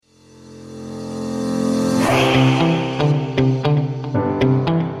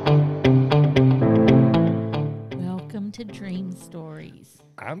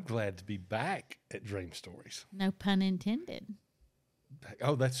glad to be back at Dream Stories. No pun intended.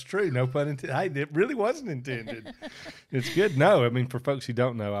 Oh, that's true. No pun intended. Hey, it really wasn't intended. It's good. No, I mean, for folks who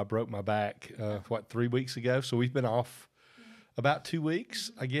don't know, I broke my back, 3 weeks ago? So we've been off about 2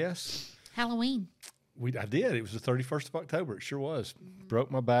 weeks, I guess. Halloween. I did. It was the 31st of October. It sure was.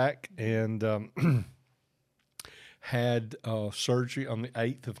 Broke my back and had surgery on the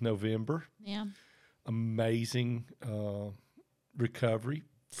 8th of November. Yeah. Amazing recovery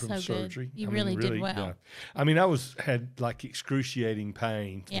from surgery. Good. You really did well. Yeah. I mean, had like excruciating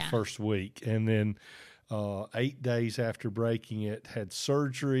pain the first week, and then 8 days after breaking it, had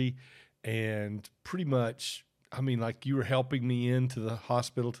surgery, and pretty much, I mean, like you were helping me into the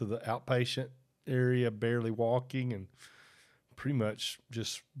hospital to the outpatient area, barely walking, and pretty much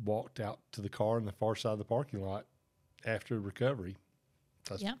just walked out to the car on the far side of the parking lot after recovery.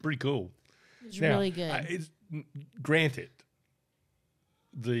 That's pretty cool. It was really good. Granted,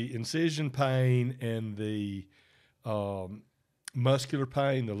 the incision pain and the muscular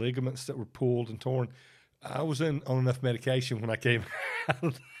pain, the ligaments that were pulled and torn, I was on enough medication when I came out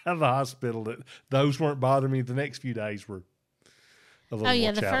of the hospital that those weren't bothering me. The next few days were a little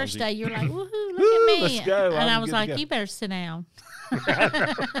more the first day you were like, woohoo, look Woo, at me. let's go. And I'm I was good like, to go. you better sit down.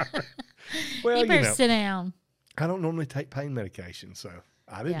 Well, you better sit down. I don't normally take pain medication, so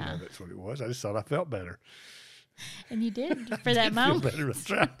I didn't know that's what it was. I just thought I felt better. And you did for that moment. Feel better, that's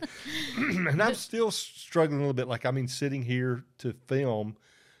right. And I'm still struggling a little bit. Like, I mean, sitting here to film,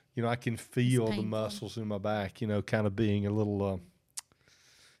 I can feel the muscles in my back, kind of being a little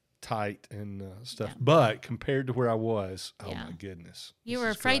tight and stuff. Yeah. But compared to where I was, oh my goodness. You were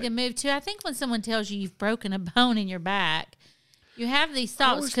afraid to move too. I think when someone tells you you've broken a bone in your back, you have these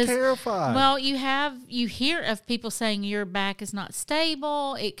thoughts. I was terrified. Well, you hear of people saying your back is not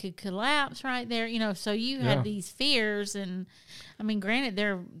stable. It could collapse right there. So you had these fears, and I mean, granted,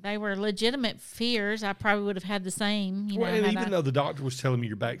 they were legitimate fears. I probably would have had the same. And even though the doctor was telling me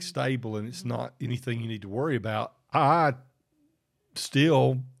your back's stable and it's not anything you need to worry about, I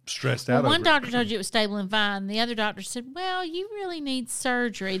still stressed out. One doctor told you it was stable and fine. The other doctor said, well, you really need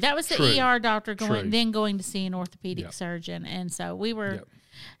surgery. That was the ER doctor going to see an orthopedic surgeon. And so we were,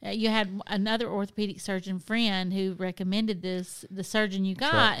 you had another orthopedic surgeon friend who recommended the surgeon you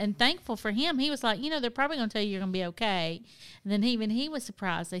got. And thankful for him, he was like, they're probably going to tell you you're going to be okay. And then even he was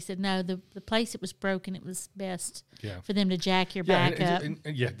surprised. They said, no, the place it was broken, it was best for them to jack your back up. And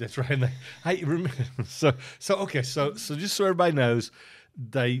that's right. And I remember, so just so everybody knows,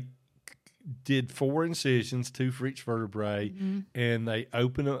 they did 4 incisions, 2 for each vertebrae, and they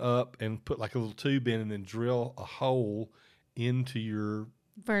open them up and put like a little tube in and then drill a hole into your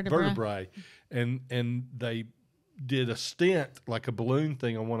vertebrae. And they did a stent, like a balloon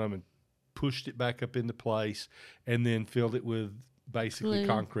thing on one of them, and pushed it back up into place and then filled it with basically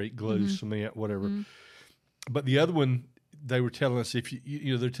concrete, glue, cement, whatever. But the other one, they were telling us they're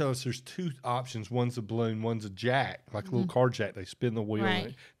telling us there's 2 options. One's a balloon, one's a jack, like a little car jack. They spin the wheel and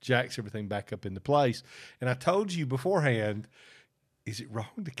it jacks everything back up into place. And I told you beforehand, is it wrong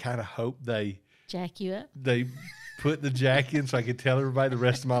to kind of hope they jack you up? They put the jack in so I could tell everybody the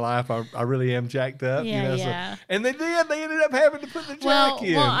rest of my life I really am jacked up. Yeah. So, and they did. They ended up having to put the jack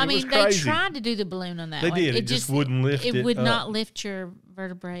in. Well, I mean, they tried to do the balloon on that one. They did. It just wouldn't lift it. It would up. not lift your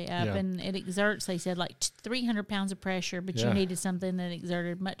vertebrae up, and it exerts, they said, like 300 pounds of pressure, but you needed something that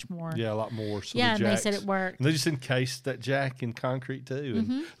exerted much more. Yeah, a lot more. So and they said it worked. And they just encased that jack in concrete too.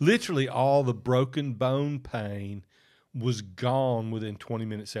 And literally all the broken bone pain was gone within 20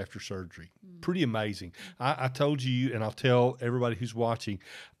 minutes after surgery. Pretty amazing. I told you, and I'll tell everybody who's watching,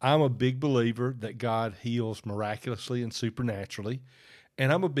 I'm a big believer that God heals miraculously and supernaturally.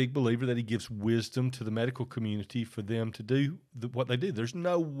 And I'm a big believer that he gives wisdom to the medical community for them to do what they did. There's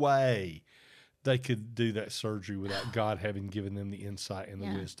no way they could do that surgery without God having given them the insight and the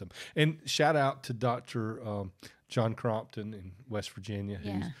wisdom. And shout out to Dr. John Crompton in West Virginia,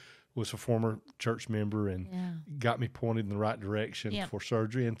 who was a former church member and got me pointed in the right direction for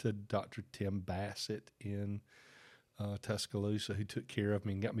surgery, and to Dr. Tim Bassett in Tuscaloosa, who took care of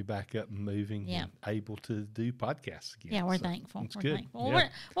me and got me back up and moving and able to do podcasts again. Yeah, we're thankful. It's good. Thankful.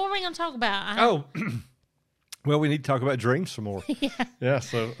 What are we going to talk about? Well, we need to talk about dreams some more.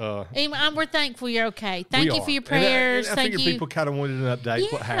 So we're thankful you're okay. Thank you for your prayers. I figure people kind of wanted an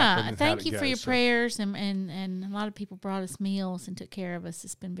update what happened and thank you for your prayers, and a lot of people brought us meals and took care of us.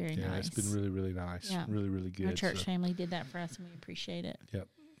 It's been very nice. Yeah, it's been really, really nice. Yeah. Really, really good. Our church family did that for us, and we appreciate it. Yep.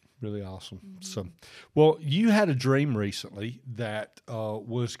 Really awesome. So, well, you had a dream recently that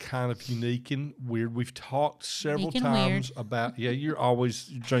was kind of unique and weird. We've talked several times about, your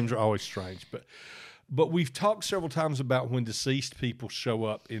dreams are always strange, but But we've talked several times about when deceased people show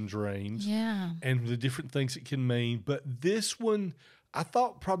up in dreams. Yeah. And the different things it can mean. But this one, I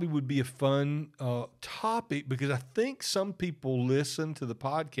thought probably would be a fun topic because I think some people listen to the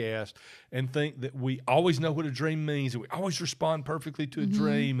podcast and think that we always know what a dream means and we always respond perfectly to a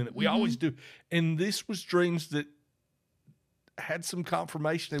dream and that we always do. And this was dreams that had some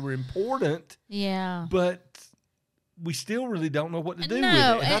confirmation they were important. Yeah. But we still really don't know what to do with it.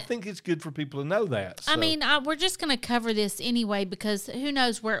 And I think it's good for people to know that. So. I mean, we're just going to cover this anyway because who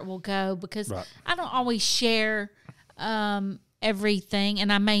knows where it will go because I don't always share everything,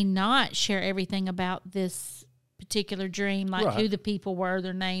 and I may not share everything about this particular dream, like who the people were,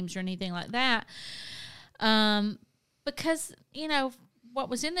 their names, or anything like that. Because, what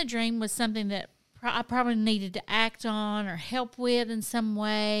was in the dream was something that I probably needed to act on or help with in some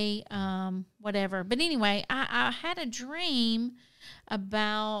way, whatever. But anyway, I had a dream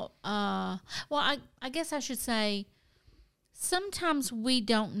about, I guess I should say, sometimes we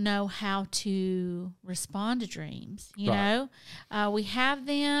don't know how to respond to dreams, you know? We have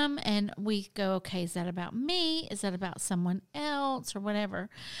them and we go, okay, is that about me? Is that about someone else or whatever?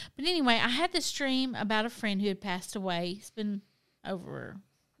 But anyway, I had this dream about a friend who had passed away. It's been over...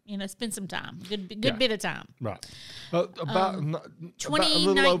 it's been some time, good bit of time. Right. About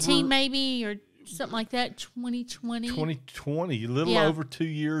 2019 maybe or something like that, 2020. 2020, a little over 2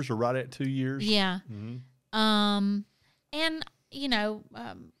 years or right at 2 years. Yeah. Mm-hmm. And,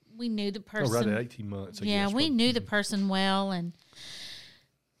 we knew the person. Right at 18 months, I guess. We knew the person well. And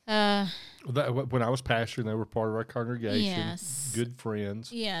when I was pastoring, they were part of our congregation. Yes. Good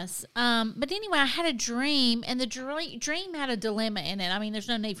friends. Yes. But anyway, I had a dream, and the dream had a dilemma in it. I mean, there's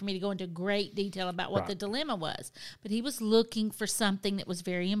no need for me to go into great detail about what the dilemma was. But he was looking for something that was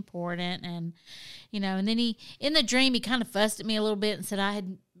very important. And, and then in the dream, he kind of fussed at me a little bit and said I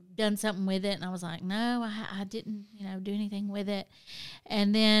had done something with it, and I was like, no, I didn't, do anything with it.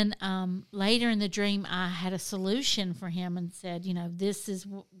 And then later in the dream, I had a solution for him and said, this is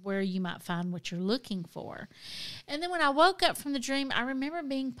where you might find what you're looking for. And then when I woke up from the dream, I remember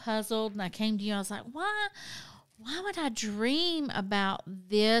being puzzled, and I came to you. I was like, why would I dream about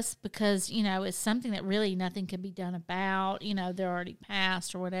this? Because, it's something that really nothing could be done about. They're already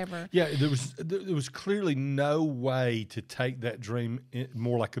passed or whatever. Yeah, there was clearly no way to take that dream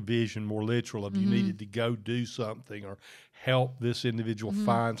more like a vision, more literal of you needed to go do something or help this individual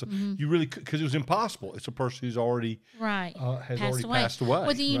find something. You really could, because it was impossible. It's a person who's already passed away.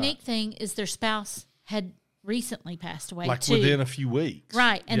 Well, the unique thing is their spouse had recently passed away, like too. Within a few weeks.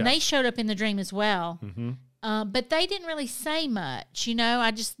 Right, and they showed up in the dream as well. Mm-hmm. But they didn't really say much,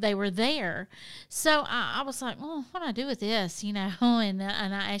 they were there. So I was like, well, what do I do with this, And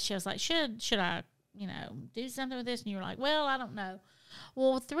I asked you, I was like, should I, do something with this? And you were like, well, I don't know.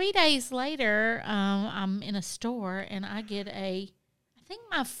 Well, 3 days later, I'm in a store and I get I think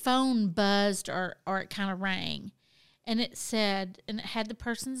my phone buzzed or it kind of rang. And it had the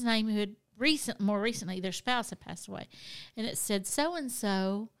person's name who had more recently, their spouse had passed away. And it said,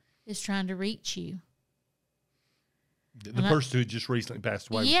 so-and-so is trying to reach you. The person who just recently passed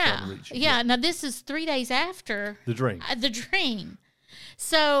away was trying to reach you. Yeah. Now, this is 3 days after the dream.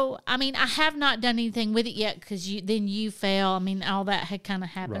 So, I mean, I have not done anything with it yet because then you fell. I mean, all that had kind of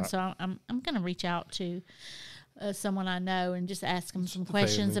happened. Right. So I'm going to reach out to someone I know and just ask them some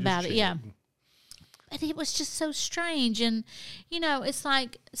questions about it. Yeah. But it was just so strange. And, it's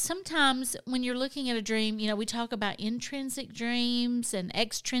like sometimes when you're looking at a dream, we talk about intrinsic dreams and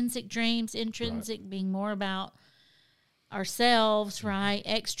extrinsic dreams, intrinsic being more about ourselves, right?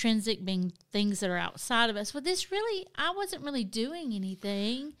 Extrinsic being things that are outside of us. Well, I wasn't really doing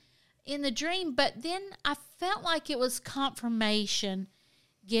anything in the dream, but then I felt like it was confirmation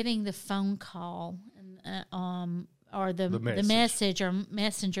getting the phone call or the message or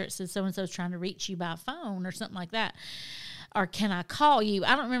messenger. It says so-and-so is trying to reach you by phone or something like that. Or can I call you?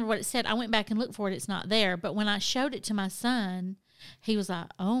 I don't remember what it said. I went back and looked for it. It's not there. But when I showed it to my son, he was like,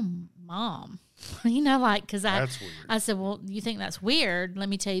 oh, Mom. Because that's weird. I said, well, you think that's weird? Let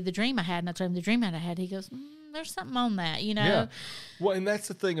me tell you the dream I had. And I told him the dream I had. He goes, there's something on that, Yeah. Well, and that's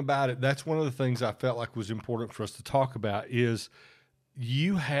the thing about it. That's one of the things I felt like was important for us to talk about is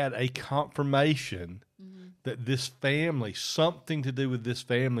you had a confirmation that this family, something to do with this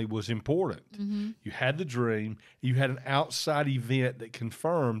family was important. You had the dream. You had an outside event that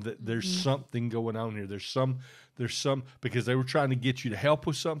confirmed that there's something going on here. There's some, because they were trying to get you to help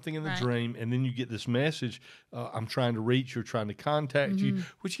with something in the dream, and then you get this message, I'm trying to reach you, trying to contact you,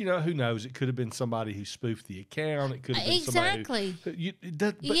 which, who knows? It could have been somebody who spoofed the account. It could have been somebody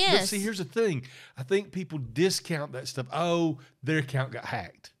but see, here's the thing. I think people discount that stuff. Oh, their account got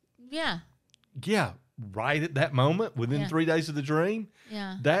hacked. Yeah. yeah, right at that moment, within 3 days of the dream.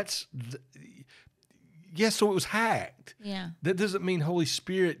 Yeah. So it was hacked. Yeah. That doesn't mean Holy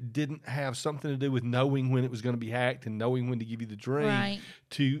Spirit didn't have something to do with knowing when it was going to be hacked and knowing when to give you the dream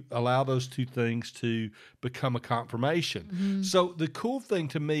to allow those two things to become a confirmation. Mm-hmm. So the cool thing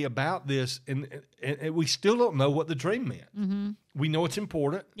to me about this, and we still don't know what the dream meant. Mm-hmm. We know it's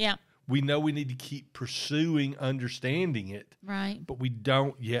important. Yeah. We know we need to keep pursuing understanding it. Right. But we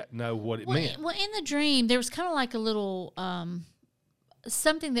don't yet know what it meant. Well, in the dream, there was kind of like a little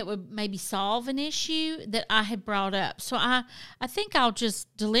something that would maybe solve an issue that I had brought up. So I think I'll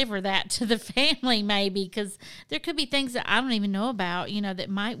just deliver that to the family maybe, because there could be things that I don't even know about,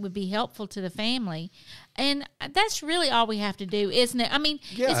 that would be helpful to the family. And that's really all we have to do, isn't it? I mean,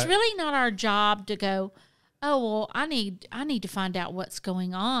 it's really not our job to go, oh, well, I need to find out what's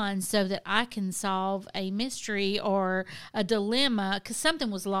going on so that I can solve a mystery or a dilemma, because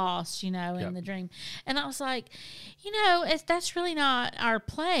something was lost, in the dream. And I was like, that's really not our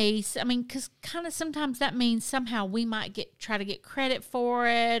place. I mean, because kind of sometimes that means somehow we might try to get credit for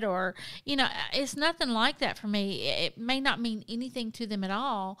it, or, it's nothing like that for me. It may not mean anything to them at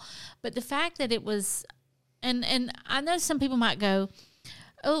all, but the fact that it was, and I know some people might go,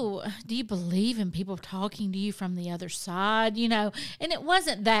 oh, do you believe in people talking to you from the other side? And it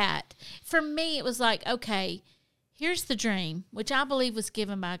wasn't that. For me, it was like, okay, here's the dream, which I believe was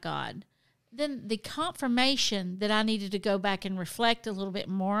given by God. Then the confirmation that I needed to go back and reflect a little bit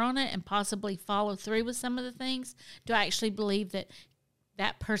more on it and possibly follow through with some of the things. Do I actually believe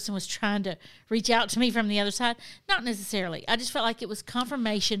that person was trying to reach out to me from the other side? Not necessarily. I just felt like it was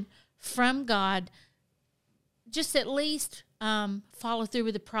confirmation from God, just at least follow through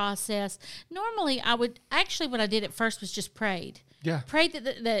with the process. Normally, what I did at first was just prayed. Yeah. Prayed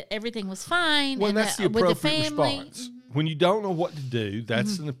that everything was fine. Well, and that's the appropriate response. Mm-hmm. When you don't know what to do,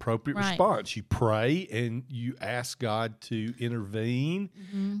 that's an appropriate response. You pray and you ask God to intervene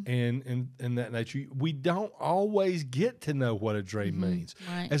and that nature. We don't always get to know what a dream means.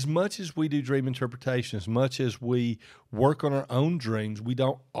 Right. As much as we do dream interpretation, as much as we work on our own dreams, we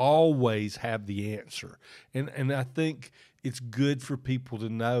don't always have the answer. And I think it's good for people to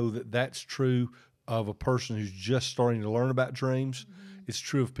know that that's true of a person who's just starting to learn about dreams. It's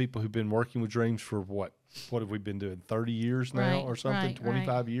true of people who've been working with dreams for what have we been doing, 30 years now or something,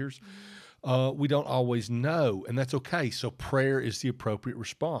 25 years? We don't always know, and that's okay. So prayer is the appropriate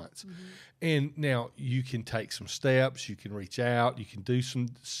response. And now you can take some steps, you can reach out, you can do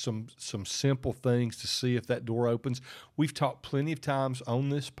some simple things to see if that door opens. We've talked plenty of times on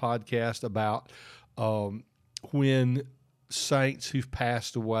this podcast about when saints who've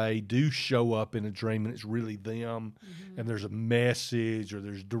passed away do show up in a dream and it's really them and there's a message or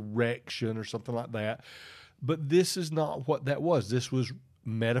there's direction or something like that. But this is not what that was. This was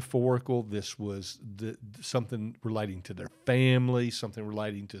metaphorical. This was something relating to their family, something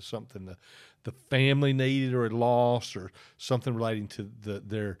relating to something the family needed or had lost, or something relating to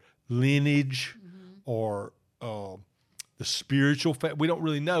their lineage or the spiritual we don't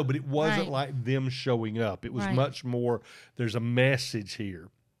really know, but it wasn't like them showing up. It was much more, there's a message here.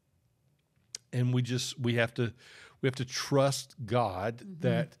 And we have to trust God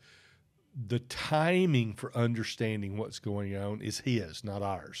that the timing for understanding what's going on is His, not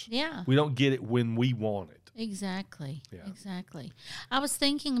ours. Yeah. We don't get it when we want it. Exactly. Yeah. Exactly. I was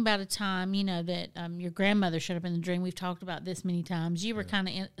thinking about a time, that your grandmother showed up in the dream. We've talked about this many times. You were kind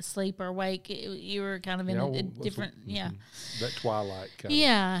of asleep or awake. You were kind of in a different, that twilight kind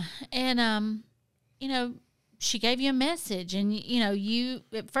of. And, she gave you a message, and, you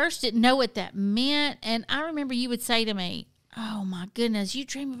at first didn't know what that meant. And I remember you would say to me, oh, my goodness, you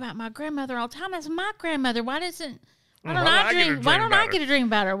dream about my grandmother all the time. That's my grandmother. Why don't I get a dream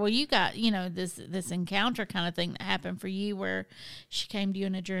about her? Well, you got, this encounter kind of thing that happened for you where she came to you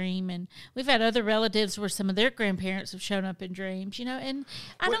in a dream. And we've had other relatives where some of their grandparents have shown up in dreams, and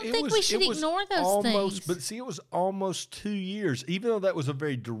I don't think we should ignore those things. But see, it was almost 2 years, even though that was a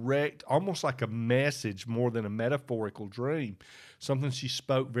very direct, almost like a message more than a metaphorical dream, something she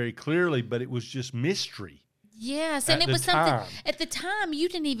spoke very clearly, but it was just mystery. Yes, and it was something at the time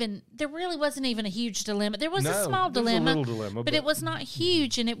there really wasn't even a huge dilemma. There was a small dilemma, a little dilemma, but it was not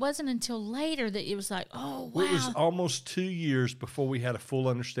huge, and it wasn't until later that it was like, oh, wow. Well, it was almost 2 years before we had a full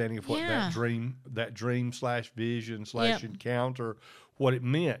understanding of what that dream / vision / encounter, what it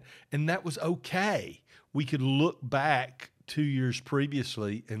meant. And that was okay. We could look back 2 years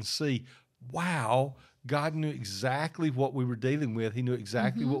previously and see, wow, God knew exactly what we were dealing with. He knew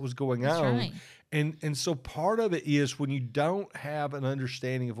exactly what was going on. Right. And so part of it is when you don't have an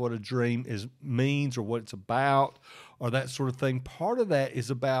understanding of what a dream means or what it's about or that sort of thing, part of that is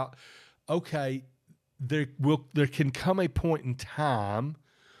about okay, there can come a point in time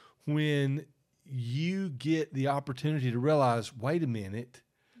when you get the opportunity to realize, wait a minute,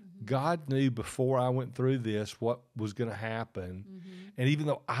 God knew before I went through this what was going to happen. And even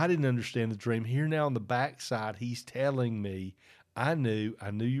though I didn't understand the dream, here now on the backside, he's telling me, I knew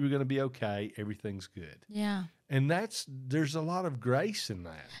you were going to be okay. Everything's good. Yeah. And there's a lot of grace in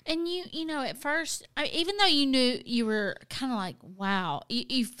that. And you know, at first, even though you knew, you were kind of like, wow,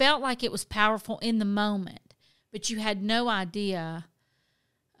 you felt like it was powerful in the moment, but you had no idea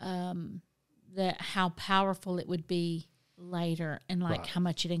that how powerful it would be later, and like how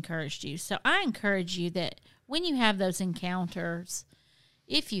much it encouraged you. So I encourage you that when you have those encounters,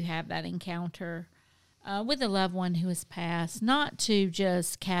 if you have that encounter with a loved one who has passed, not to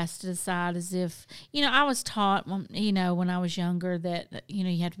just cast it aside as if, you know, I was taught, you know, when I was younger that, you know,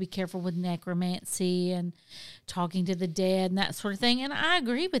 you have to be careful with necromancy and talking to the dead and that sort of thing. And I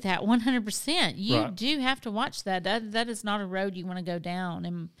agree with that 100%. You do have to watch that. That is not a road you want to go down.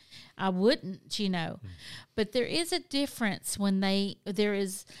 And I wouldn't, you know. But there is a difference when there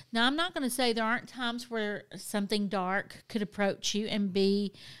is, now I'm not going to say there aren't times where something dark could approach you and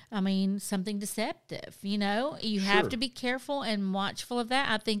be, something deceptive, you know. You have to be careful and watchful of that.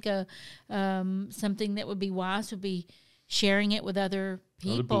 I think something that would be wise would be sharing it with other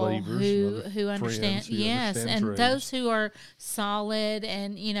people who understand. Yes, and dreams. Those who are solid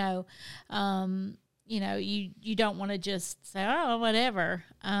and, you know, you don't want to just say, oh, whatever.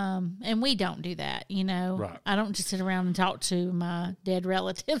 And we don't do that, you know. Right. I don't just sit around and talk to my dead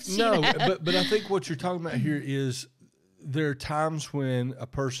relatives. No, you know? but I think what you're talking about here is there are times when a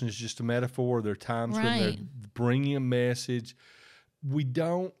person is just a metaphor. There are times when they're bringing a message. We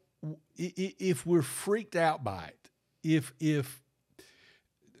don't, if we're freaked out by it, if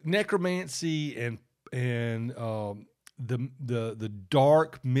necromancy and the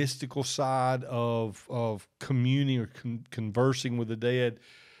dark mystical side of communing or conversing with the dead,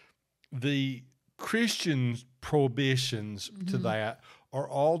 the Christian prohibitions to that are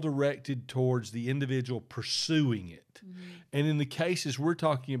all directed towards the individual pursuing it. And in the cases we're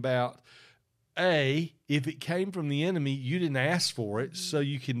talking about, if it came from the enemy, you didn't ask for it, so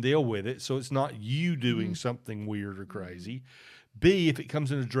you can deal with it. So it's not you doing something weird or crazy. B, if it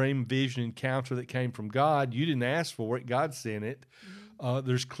comes in a dream, vision, encounter that came from God, you didn't ask for it, God sent it.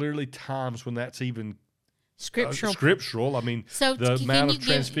 There's clearly times when that's even scriptural. I mean, so the amount of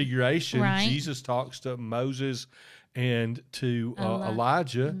transfiguration, Jesus talks to Moses and to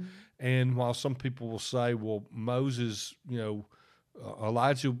Elijah. And while some people will say, well, Moses, you know,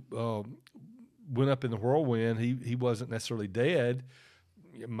 Elijah went up in the whirlwind, he wasn't necessarily dead.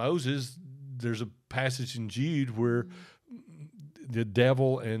 Moses, there's a passage in Jude where the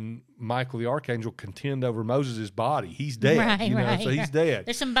devil and Michael the archangel contend over Moses' body. He's dead, so he's dead.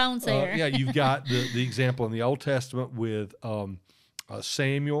 There's some bones there. You've got the example in the Old Testament with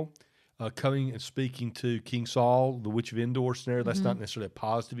Samuel coming and speaking to King Saul, the Witch of Endor scenario. That's not necessarily a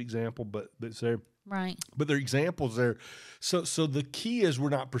positive example, but it's there. Right. But there are examples there. So the key is we're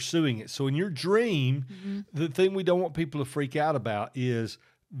not pursuing it. So in your dream, the thing we don't want people to freak out about is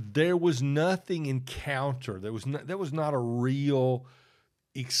there was nothing encounter. There was not a real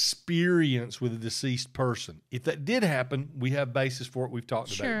experience with a deceased person. If that did happen, we have basis for it. We've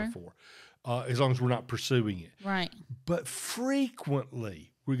talked about it before, as long as we're not pursuing it. Right. But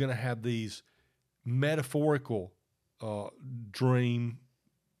frequently, we're going to have these metaphorical dream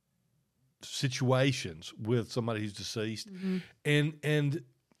situations with somebody who's deceased, and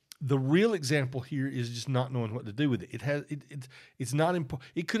the real example here is just not knowing what to do with it. It's not important.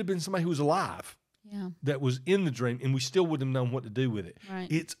 It could have been somebody who was alive that was in the dream, and we still wouldn't have known what to do with it.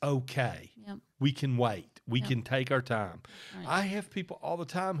 Right. It's okay. Yep. We can wait. We can take our time. Right. I have people all the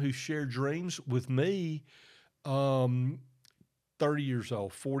time who share dreams with me, 30 years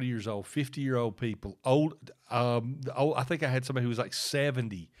old, 40 years old, 50-year-old people, old. I think I had somebody who was like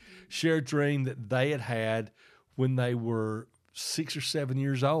 70 share a dream that they had when they were 6 or 7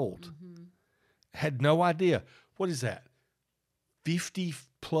 years old. Had no idea. What is that? 50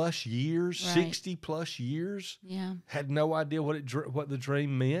 plus years, 60 plus years. Yeah. Had no idea what the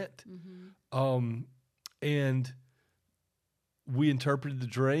dream meant. And we interpreted the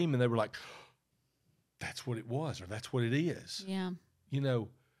dream, and they were like, that's what it was, or that's what it is. Yeah. You know,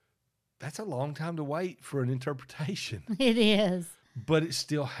 that's a long time to wait for an interpretation. It is. but it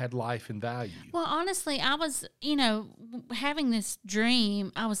still had life and value. Well, honestly, I was, having this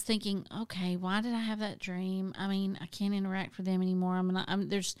dream, I was thinking, okay, why did I have that dream? I mean, I can't interact with them anymore.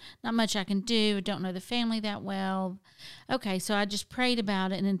 There's not much I can do. I don't know the family that well. Okay, so I just prayed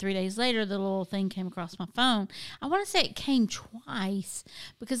about it, and then 3 days later, the little thing came across my phone. I want to say it came twice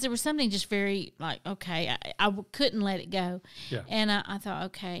because there was something just very okay, I couldn't let it go. Yeah. And I thought,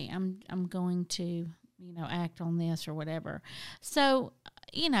 okay, I'm going to act on this or whatever. So,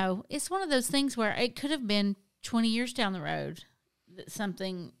 it's one of those things where it could have been 20 years down the road that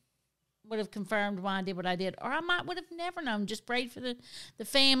something would have confirmed why I did what I did. Or I would have never known, just prayed for the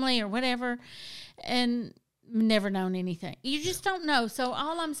family or whatever and never known anything. You just don't know. So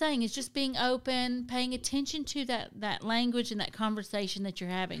all I'm saying is just being open, paying attention to that language and that conversation that you're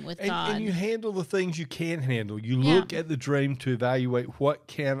having with God. And you handle the things you can handle. You look at the dream to evaluate, what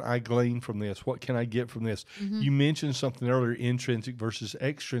can I glean from this? What can I get from this? Mm-hmm. You mentioned something earlier, intrinsic versus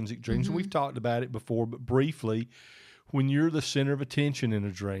extrinsic dreams. Mm-hmm. We've talked about it before, but briefly, when you're the center of attention in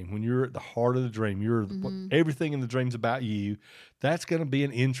a dream, when you're at the heart of the dream, everything in the dream's about you, that's going to be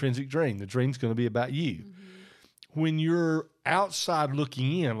an intrinsic dream. The dream's going to be about you. Mm-hmm. When you're outside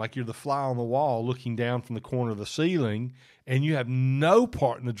looking in, like you're the fly on the wall looking down from the corner of the ceiling, and you have no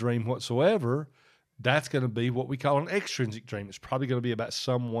part in the dream whatsoever, that's going to be what we call an extrinsic dream. It's probably going to be about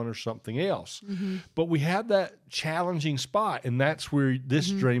someone or something else. Mm-hmm. But we have that challenging spot, and that's where this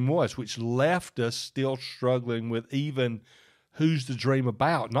dream was, which left us still struggling with even who's the dream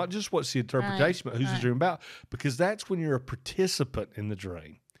about. Not just what's the interpretation, but who's the dream about, because that's when you're a participant in the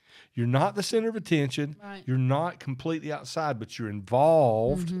dream. You're not the center of attention. Right. You're not completely outside, but you're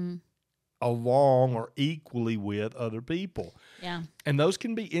involved along or equally with other people. Yeah. And those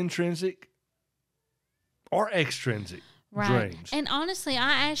can be intrinsic or extrinsic dreams. And honestly,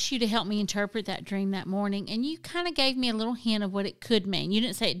 I asked you to help me interpret that dream that morning, and you kind of gave me a little hint of what it could mean. You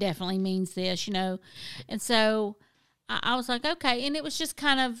didn't say it definitely means this, And so I was like, okay, and it was just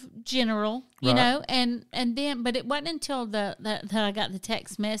kind of general, you know, and then, but it wasn't until that I got the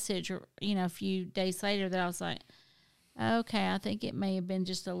text message, or a few days later, that I was like, okay, I think it may have been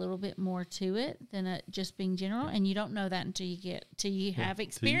just a little bit more to it than just being general, and you don't know that until you have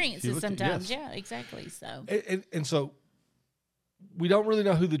experiences sometimes. Yes. Yeah, exactly. So and so we don't really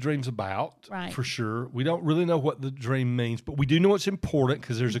know who the dream's about, for sure. We don't really know what the dream means, but we do know it's important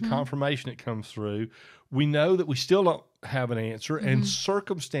because there's a confirmation that comes through. We know that we still don't have an answer, and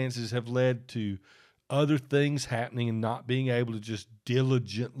circumstances have led to other things happening and not being able to just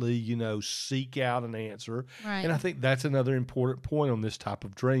diligently, seek out an answer. Right. And I think that's another important point on this type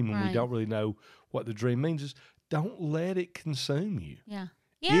of dream when we don't really know what the dream means, is don't let it consume you. Yeah.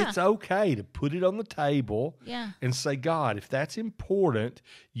 It's okay to put it on the table and say, God, if that's important,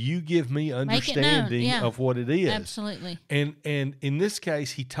 you give me understanding of what it is. Absolutely. And in this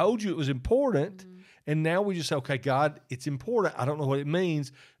case, he told you it was important, and now we just say, okay, God, it's important. I don't know what it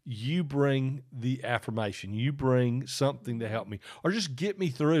means. You bring the affirmation. You bring something to help me, or just get me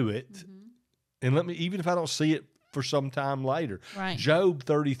through it, and let me, even if I don't see it for some time later. Right. Job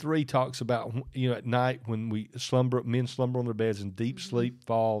 33 talks about, at night when men slumber on their beds and deep sleep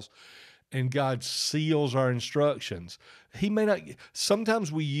falls, and God seals our instructions. He may not,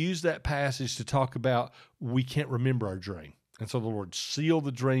 sometimes we use that passage to talk about we can't remember our dream. And so the Lord sealed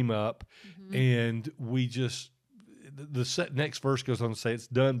the dream up, and we just, the next verse goes on to say it's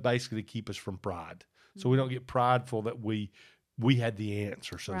done basically to keep us from pride. So we don't get prideful that we had the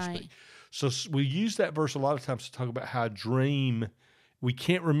answer, so to speak. So we use that verse a lot of times to talk about how a dream, we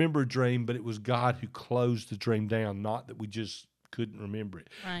can't remember a dream, but it was God who closed the dream down, not that we just couldn't remember it.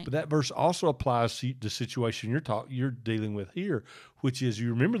 Right. But that verse also applies to the situation you're dealing with here, which is you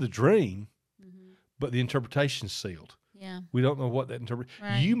remember the dream, but the interpretation's sealed. Yeah. We don't know what that interpretation.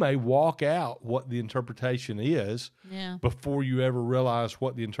 Right. You may walk out what the interpretation is before you ever realize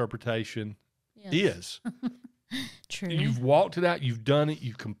what the interpretation is. True. You've walked it out. You've done it.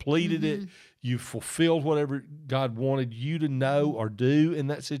 You've completed it. You've fulfilled whatever God wanted you to know or do in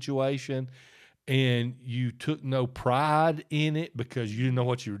that situation, and you took no pride in it because you didn't know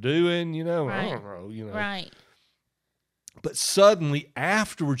what you were doing. I don't know. Right. But suddenly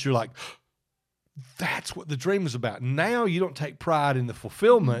afterwards, you're like, that's what the dream was about. Now you don't take pride in the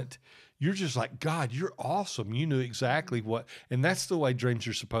fulfillment. You're just like, God, you're awesome. You knew exactly what, and that's the way dreams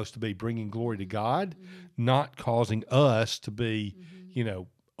are supposed to be, bringing glory to God, not causing us to be,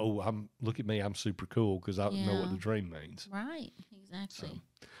 look at me, I'm super cool because I know what the dream means. Right, exactly.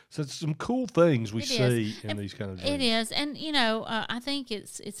 So it's some cool things we see in these kind of dreams. It is, and I think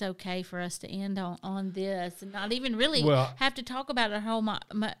it's okay for us to end on this and not even really have to talk about it a whole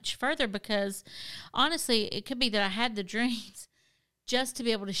much further, because honestly, it could be that I had the dreams just to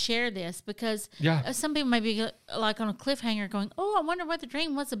be able to share this, because some people may be like on a cliffhanger going, oh, I wonder what the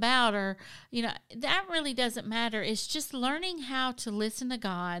dream was about, or, that really doesn't matter. It's just learning how to listen to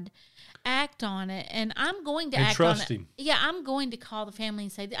God, act on it, and I'm going to act trust on it. Him. Yeah, I'm going to call the family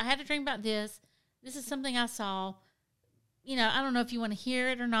and say, I had a dream about this. This is something I saw. I don't know if you want to hear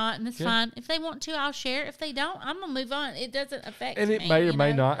it or not, and that's fine. If they want to, I'll share. If they don't, I'm going to move on. It doesn't affect me. And it may or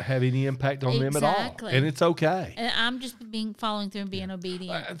may not have any impact on them at all. And it's okay. And I'm just following through and being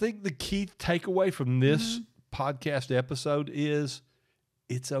obedient. I think the key takeaway from this podcast episode is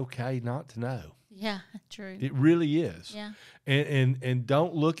it's okay not to know. Yeah, true. It really is. Yeah. And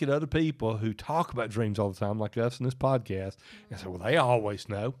don't look at other people who talk about dreams all the time, like us in this podcast, and say, well, they always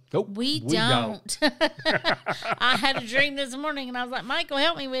know. Nope, we don't. I had a dream this morning, and I was like, Michael,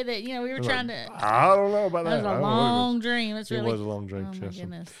 help me with it. We were trying to. I don't know about that. It was a long dream. It was a long dream. Oh, my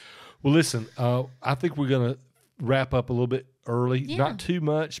goodness. Well, listen, I think we're going to wrap up a little bit early. Yeah. Not too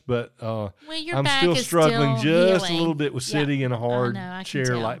much, but I'm still struggling just a little bit with sitting in a hard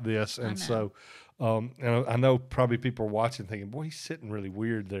chair like this. And so... and I know probably people are watching thinking, boy, he's sitting really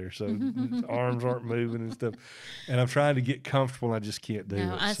weird there. So his arms aren't moving and stuff. And I'm trying to get comfortable, and I just can't do it.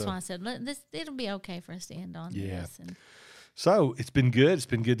 That's why I said, it'll be okay for us to end on this. So it's been good. It's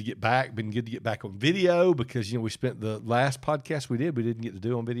been good to get back. Been good to get back on video because, we spent the last podcast we didn't get to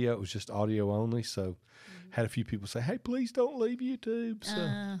do on video. It was just audio only. So had a few people say, hey, please don't leave YouTube.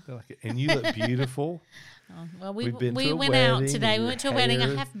 So and you look beautiful. Well, we went out today. We went to a wedding.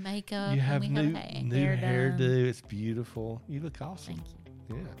 I have makeup. You have new hairdo. It's beautiful. You look awesome. Thank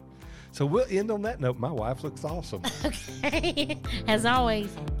you. Yeah. So we'll end on that note. My wife looks awesome. Okay. As always,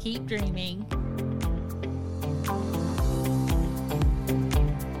 keep dreaming.